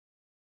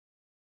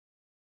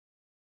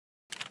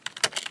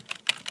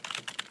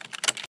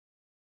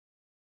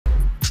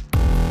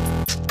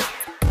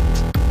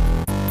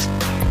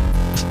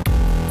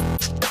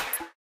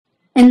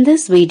In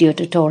this video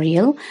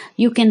tutorial,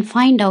 you can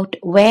find out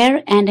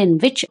where and in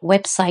which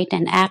website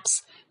and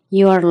apps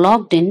you are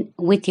logged in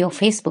with your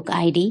Facebook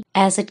ID,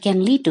 as it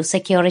can lead to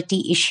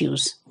security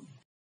issues.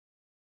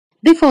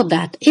 Before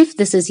that, if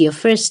this is your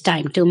first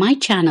time to my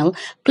channel,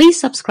 please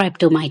subscribe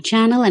to my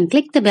channel and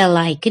click the bell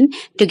icon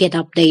to get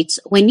updates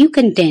when new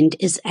content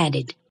is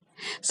added.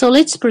 So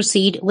let's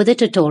proceed with the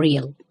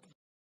tutorial.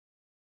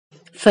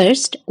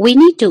 First, we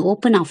need to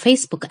open our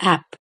Facebook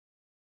app.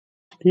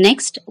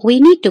 Next, we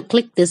need to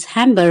click this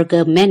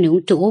hamburger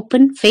menu to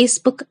open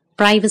Facebook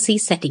privacy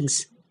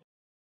settings.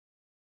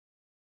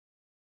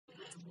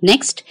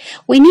 Next,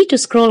 we need to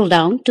scroll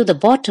down to the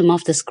bottom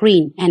of the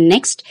screen and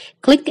next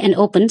click and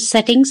open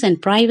Settings and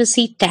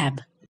Privacy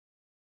tab.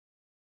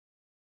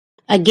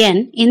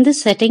 Again, in the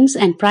Settings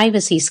and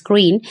Privacy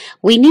screen,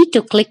 we need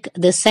to click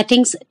the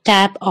Settings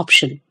tab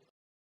option.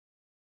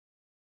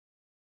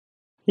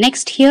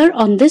 Next, here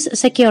on this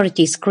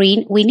security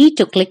screen, we need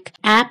to click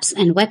Apps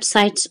and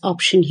Websites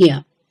option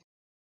here.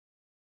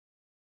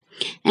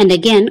 And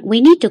again,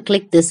 we need to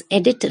click this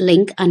Edit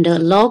link under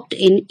Logged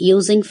in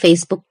using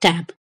Facebook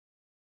tab.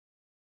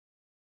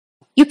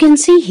 You can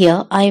see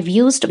here I have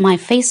used my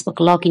Facebook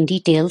login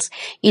details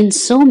in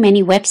so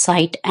many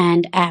websites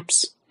and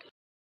apps.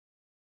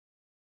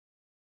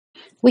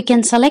 We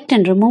can select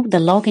and remove the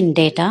login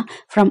data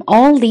from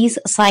all these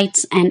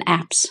sites and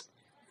apps.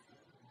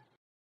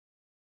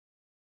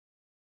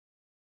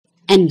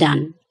 And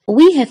done.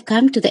 We have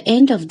come to the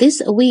end of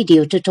this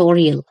video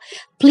tutorial.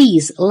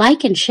 Please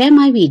like and share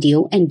my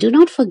video and do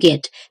not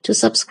forget to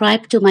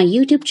subscribe to my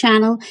YouTube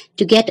channel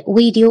to get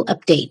video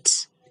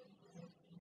updates.